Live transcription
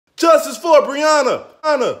Justice for Breonna.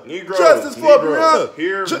 Negroes, Justice for Breonna.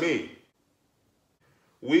 Hear me.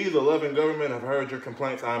 We, the loving government, have heard your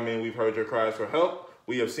complaints. I mean, we've heard your cries for help.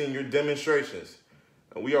 We have seen your demonstrations.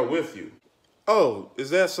 And we are with you. Oh,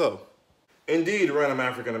 is that so? Indeed, random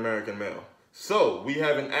African-American male. So, we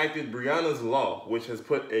have enacted Breonna's Law, which has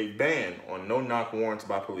put a ban on no-knock warrants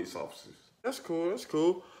by police officers. That's cool, that's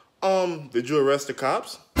cool. Did you arrest the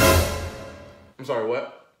cops? I'm sorry,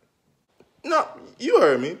 what? No, you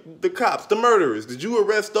heard me. The cops, the murderers. Did you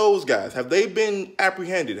arrest those guys? Have they been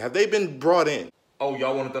apprehended? Have they been brought in? Oh,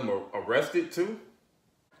 y'all wanted them arrested too?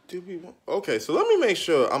 Did we want... Okay, so let me make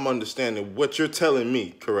sure I'm understanding what you're telling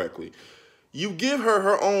me correctly. You give her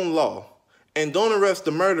her own law and don't arrest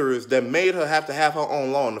the murderers that made her have to have her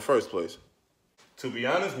own law in the first place. To be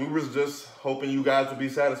honest, we was just hoping you guys would be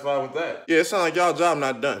satisfied with that. Yeah, it sounds like y'all job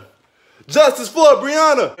not done. Justice for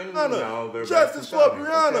Breonna! And now they're Justice for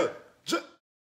Breonna! Okay.